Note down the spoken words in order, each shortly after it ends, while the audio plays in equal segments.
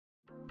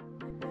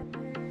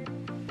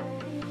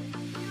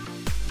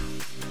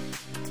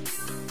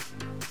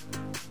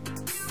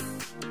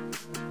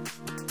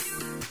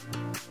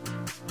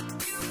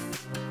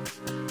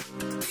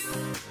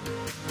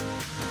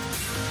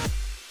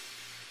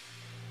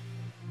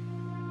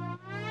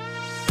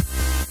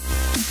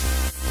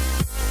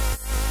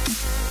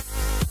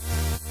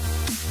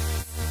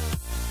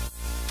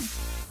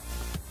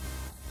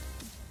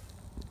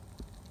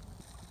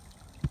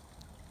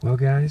Well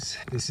guys,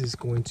 this is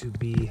going to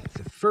be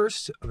the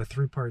first of a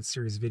 3-part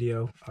series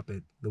video up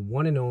at the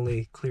one and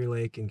only Clear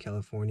Lake in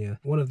California,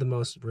 one of the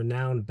most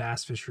renowned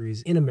bass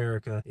fisheries in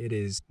America. It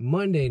is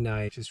Monday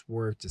night, just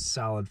worked a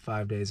solid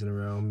 5 days in a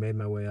row, made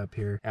my way up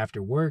here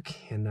after work,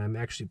 and I'm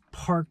actually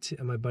parked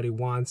at my buddy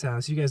Juan's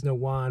house. You guys know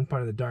Juan,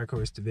 part of the Dark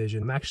Horse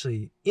division. I'm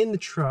actually in the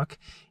truck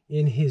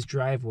in his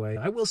driveway.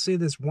 I will say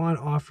this, Juan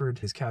offered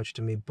his couch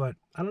to me, but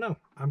I don't know.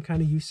 I'm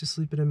kind of used to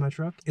sleeping in my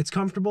truck. It's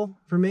comfortable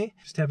for me.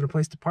 Just having a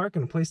place to park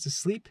and a place to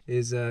sleep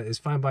is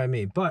fine by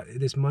me. But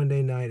it is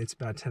Monday night. It's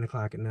about 10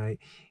 o'clock at night,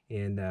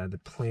 and the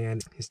plan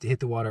is to hit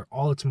the water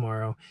all of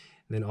tomorrow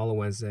and then all of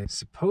Wednesday.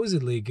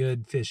 Supposedly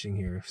good fishing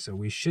here, so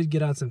we should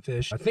get on some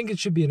fish. I think it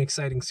should be an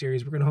exciting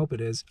series. We're gonna hope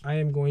it is. I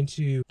am going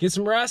to get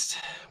some rest,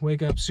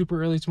 wake up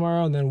super early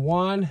tomorrow, and then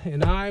Juan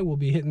and I will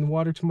be hitting the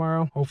water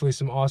tomorrow. Hopefully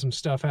some awesome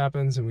stuff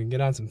happens and we can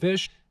get on some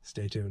fish.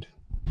 Stay tuned.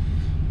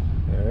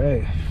 All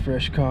right,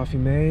 fresh coffee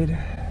made,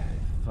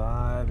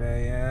 5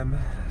 a.m.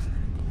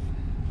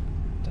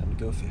 Time to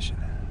go fishing.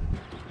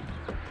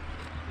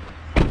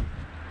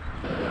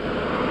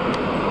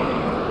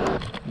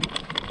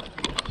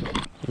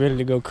 Ready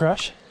to go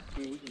crush?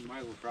 We might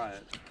as well try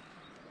it.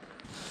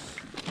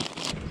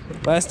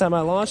 Last time I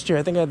launched here,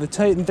 I think I had the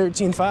Titan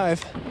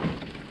 13.5.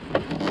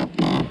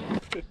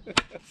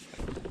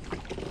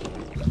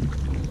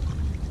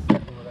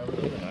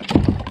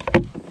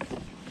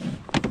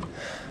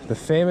 The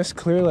famous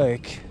Clear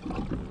Lake.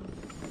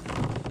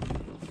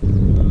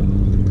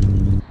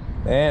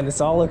 Man, this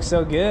all looks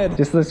so good.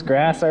 Just this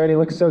grass already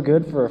looks so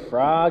good for a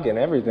frog and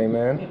everything,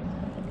 man.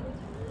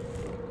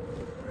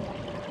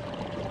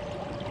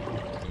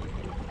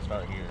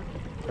 Start here.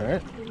 All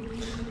right,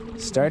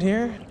 start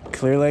here.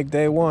 Clear Lake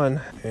day 1,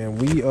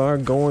 and we are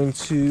going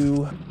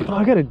to... Oh,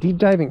 I got a deep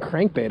diving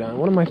crankbait on.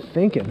 What am I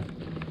thinking?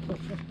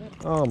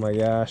 Oh my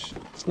gosh,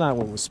 it's not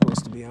what was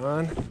supposed to be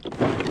on.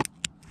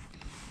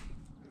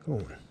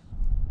 Oh.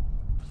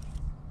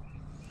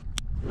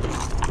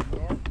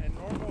 In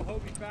normal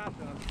Hobie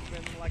fashion, I'm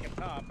spinning like a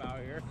top out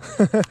here.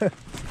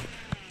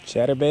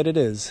 Chatterbait it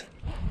is.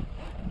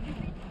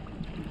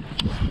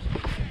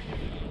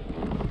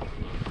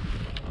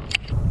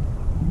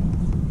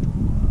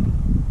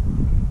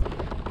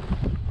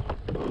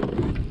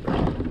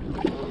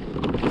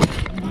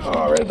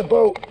 Oh, right at the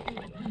boat.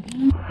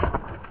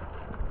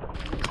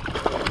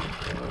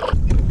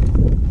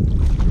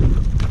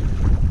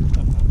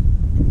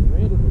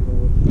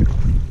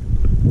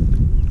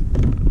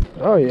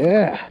 Oh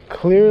yeah,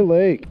 Clear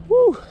Lake.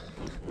 Woo!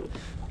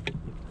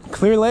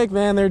 Clear Lake,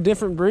 man, they're a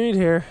different breed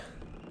here.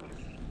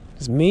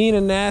 It's mean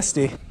and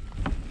nasty.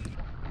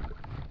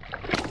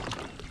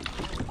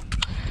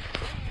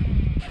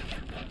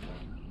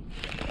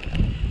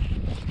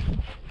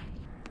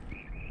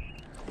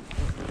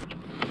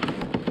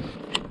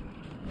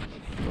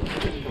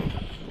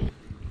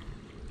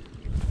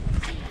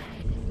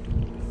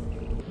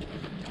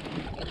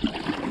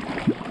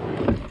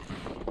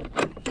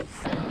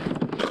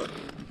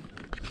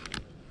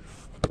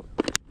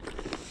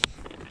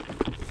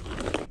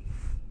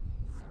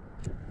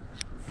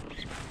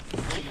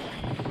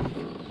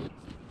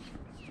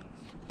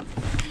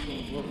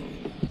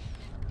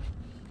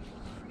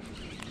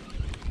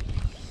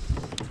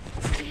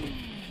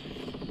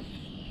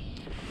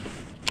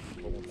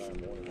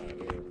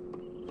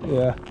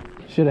 Yeah,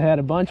 should have had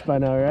a bunch by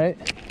now, right?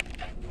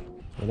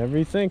 Whatever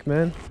you think,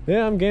 man.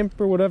 Yeah, I'm game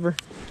for whatever.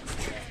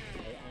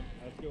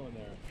 Let's go in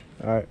there.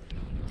 All right.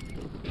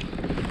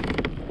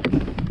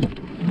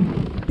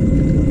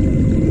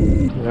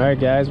 All right,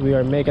 guys, we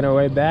are making our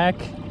way back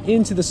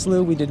into the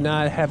slough. We did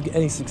not have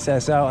any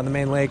success out on the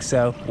main lake,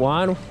 so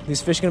Juan,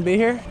 these fish gonna be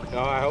here?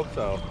 No, I hope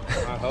so.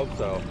 I hope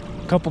so.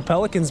 A couple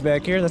pelicans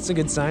back here. That's a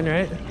good sign,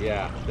 right?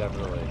 Yeah,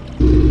 definitely.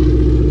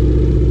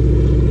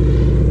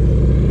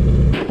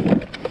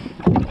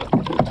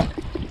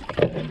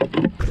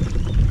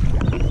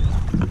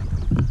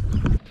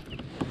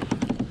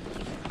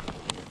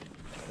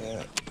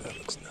 That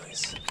looks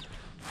nice.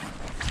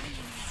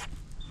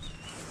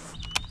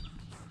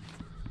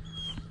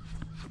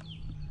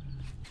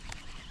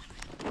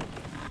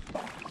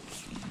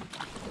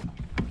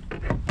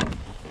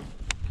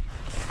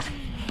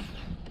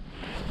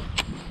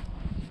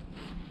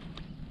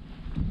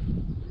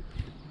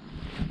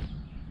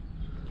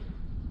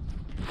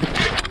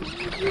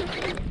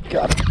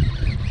 Got it.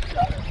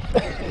 Got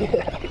it.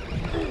 Yeah.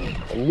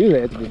 I knew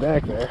they had to be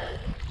back there.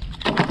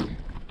 I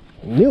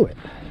knew it.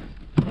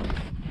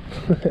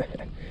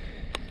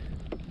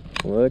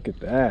 Look at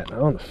that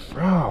on the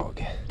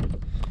frog.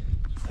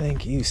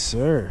 Thank you,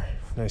 sir.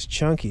 Nice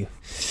chunky.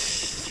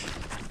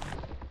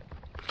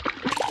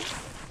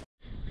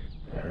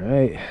 All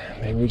right,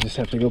 maybe we just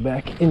have to go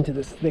back into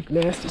this thick,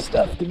 nasty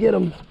stuff to get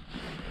them.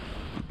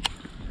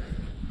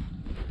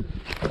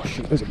 Oh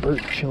shoot, there's a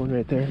bird chilling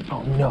right there.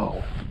 Oh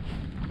no.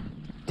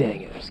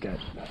 Dang it, I just got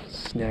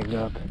snagged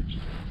up.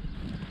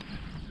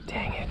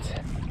 Dang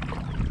it.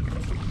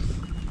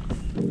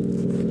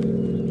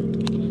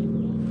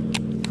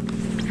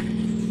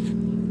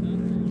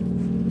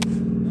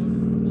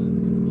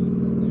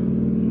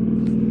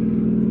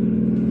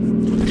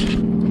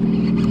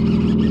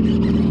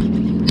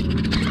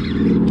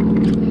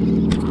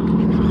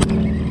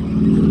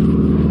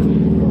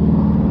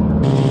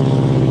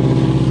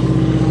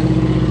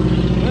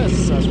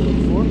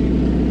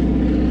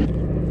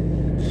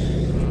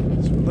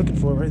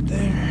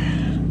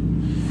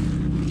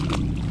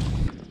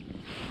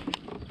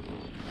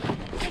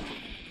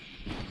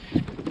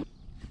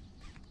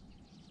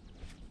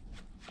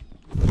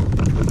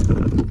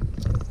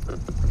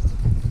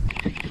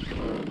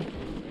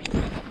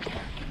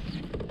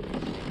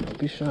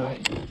 shy.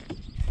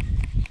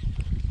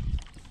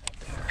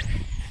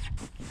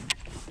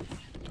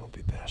 Don't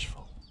be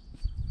bashful.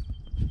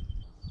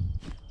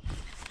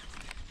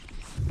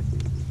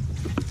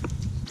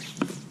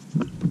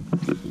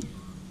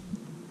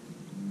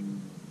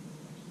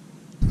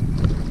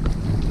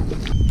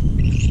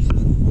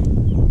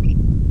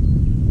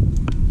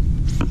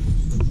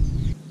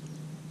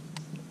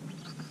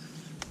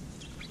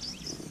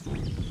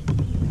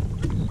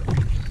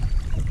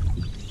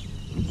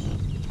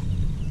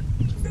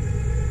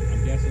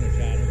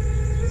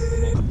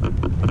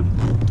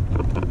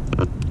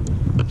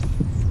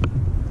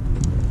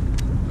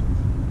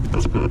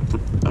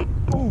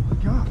 Oh my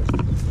God.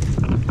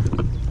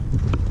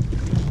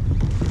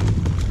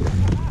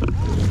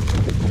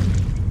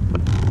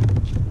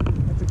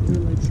 That's a clear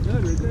light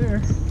stud right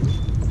there.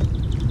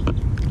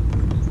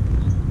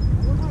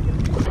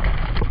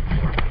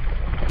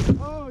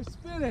 Oh,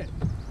 spin it.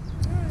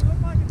 Dude, it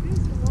looked like a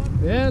decent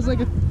one. Yeah, it's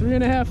like a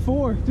 3.5,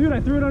 4. Dude, I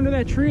threw it under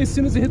that tree as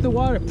soon as it hit the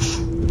water.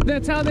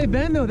 That's how they've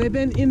been though. They've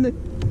been in the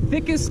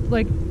thickest,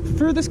 like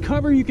furthest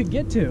cover you could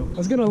get to. I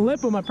was gonna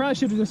lip them. I probably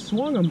should have just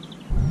swung them.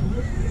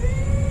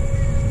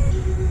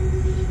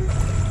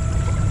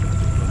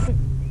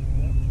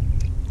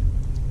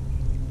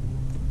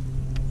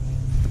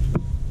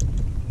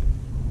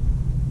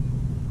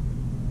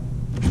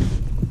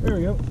 There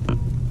we go.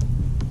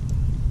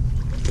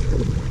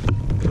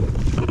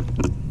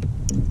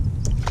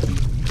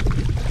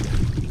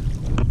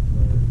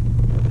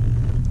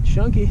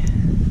 Chunky.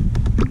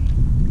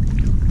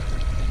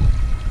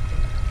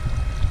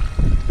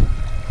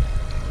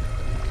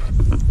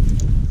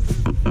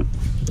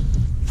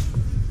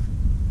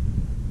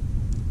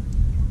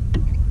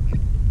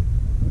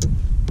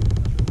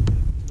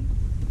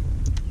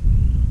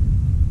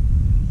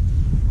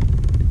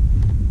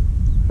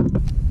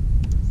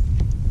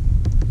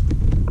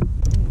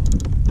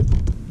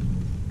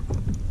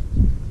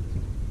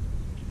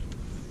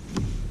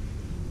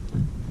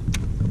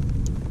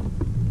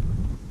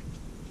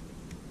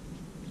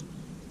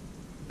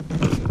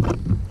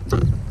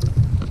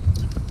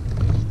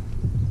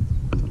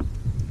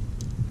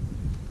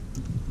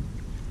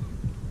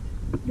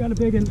 Got a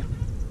big one.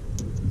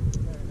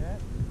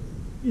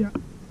 Yeah.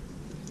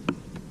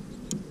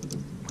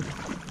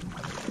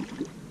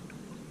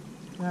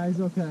 Yeah, he's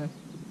okay.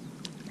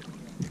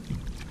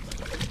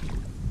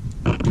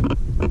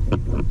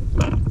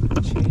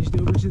 Changed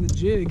over to the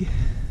jig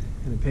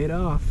and it paid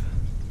off.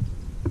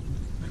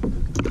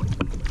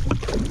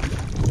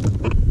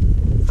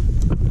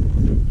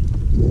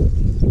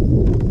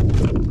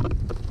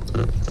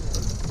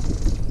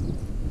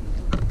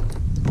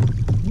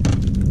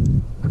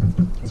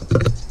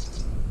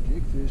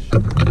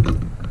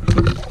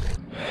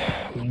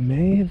 We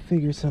may have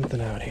figured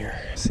something out here.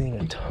 Seeing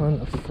a ton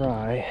of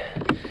fry.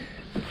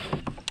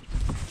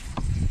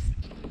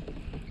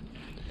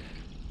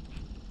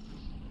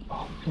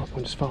 Oh,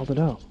 one just fouled it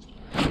out.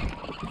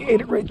 He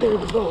ate it right there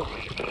at the boat.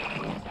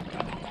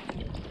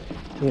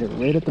 He ate it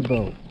right at the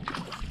boat.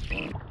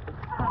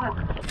 Wow.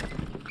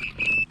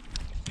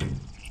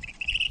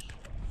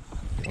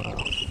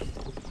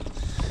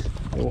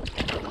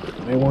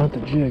 They want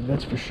the jig,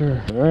 that's for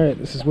sure. All right,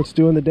 this is what's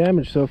doing the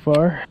damage so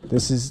far.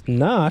 This is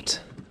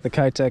not the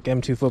KAYAK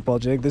M2 football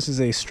jig. This is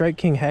a Strike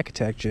King Hack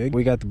Attack jig.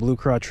 We got the Blue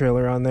Craw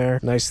trailer on there.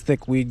 Nice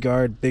thick weed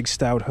guard, big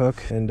stout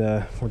hook, and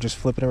we're just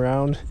flipping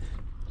around.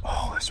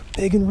 Oh, there's a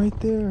big one right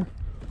there.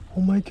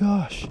 Oh my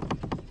gosh.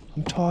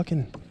 I'm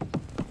talking.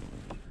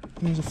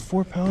 There's a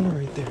 4-pounder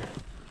right there.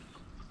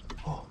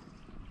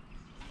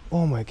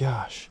 Oh my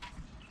gosh.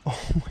 Oh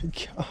my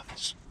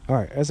gosh. All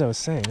right, as I was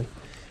saying,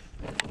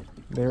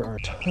 there are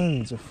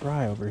tons of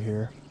fry over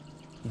here.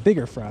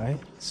 Bigger fry,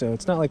 so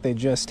it's not like they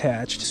just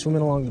hatched,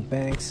 swimming along the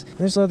banks.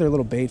 There's other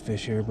little bait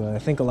fish here, but I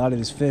think a lot of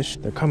these fish,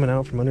 they're coming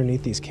out from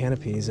underneath these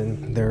canopies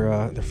and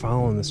they're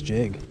following this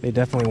jig. They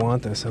definitely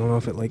want this. I don't know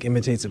if it like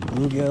imitates a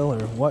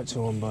bluegill or what to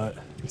them, but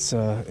it's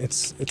a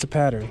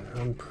pattern.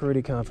 I'm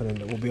pretty confident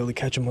that we'll be able to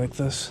catch them like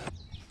this.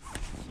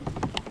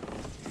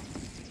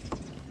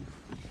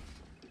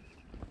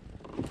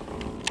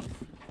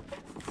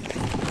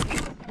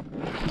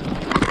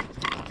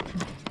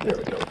 There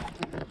we go.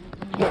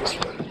 Nice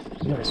one.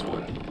 Nice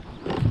one.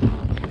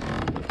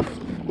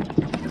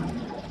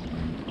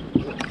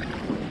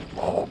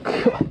 Oh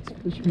God,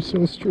 this fish are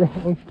so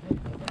strong.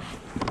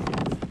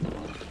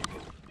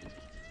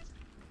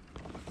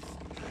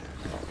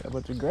 Got a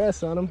bunch of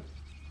grass on them.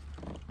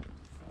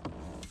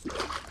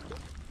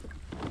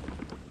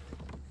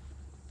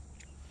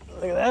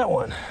 Look at that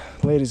one.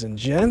 Ladies and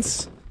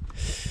gents,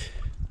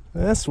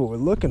 that's what we're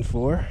looking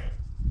for.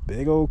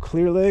 Big old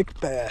Clear Lake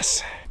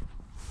bass.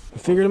 I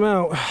figured him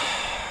out.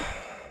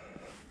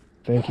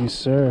 Thank you,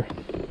 sir.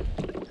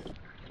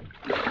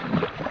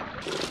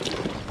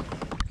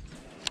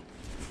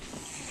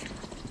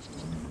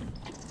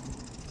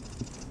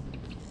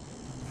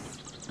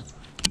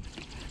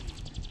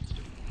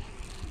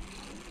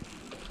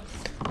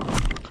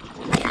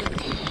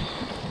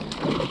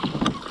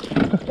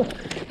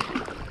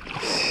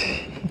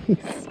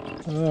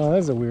 Oh,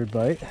 that's a weird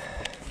bite.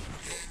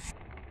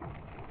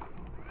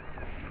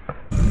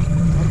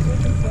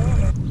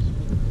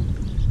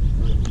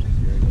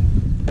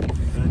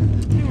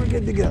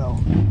 good to go.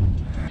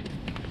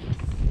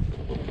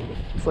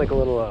 It's like a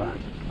little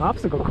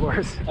obstacle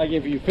course. Like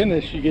if you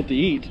finish, you get to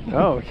eat.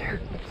 Oh,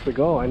 that's the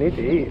goal. I need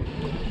to eat.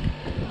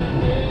 When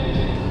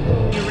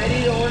you're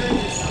ready to order,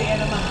 just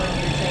stand them up on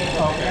your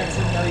table. Okay. Let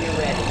them know you're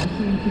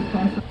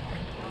ready.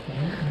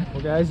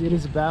 Well, guys, it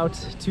is about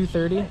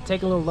 2:30.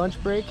 Taking a little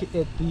lunch break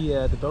at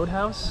the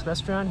Boathouse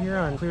restaurant here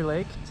on Clear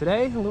Lake.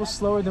 Today, a little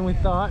slower than we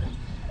thought,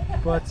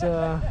 but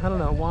I don't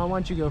know. Juan, why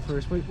don't you go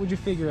first? What'd you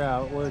figure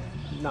out, or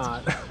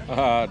not?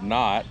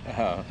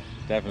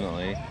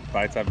 Definitely.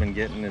 Bites I've been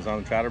getting is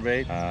on the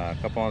chatterbait, a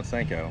couple on the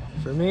Senko.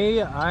 For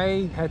me,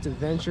 I had to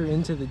venture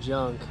into the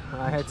junk.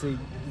 I had to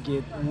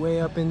get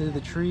way up into the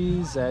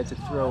trees. I had to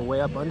throw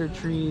way up under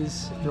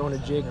trees, throwing a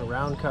jig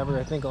around cover.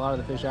 I think a lot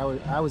of the fish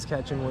I was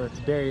catching were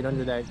buried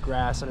under that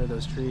grass, under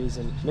those trees,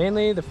 and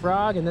mainly the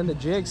frog and then the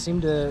jig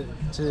seemed to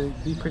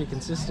be pretty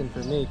consistent for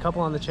me. A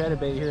couple on the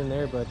chatterbait here and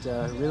there, but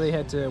really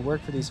had to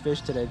work for these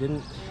fish today.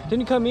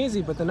 Didn't come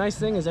easy, but the nice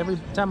thing is every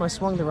time I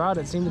swung the rod,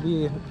 it seemed to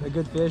be a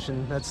good fish,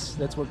 and that's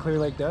what Clear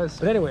Lake does.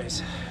 But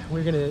anyways,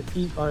 we're gonna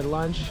eat our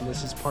lunch.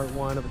 This is part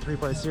 1 of a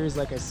 3-part series.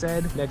 Like I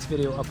said, next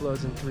video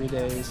uploads in 3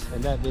 days,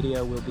 and that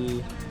video will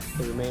be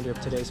the remainder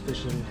of today's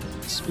fishing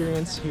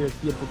experience here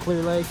at beautiful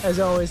Clear Lake. As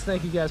always,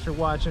 thank you guys for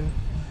watching.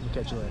 We'll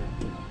catch you later.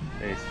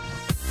 Peace.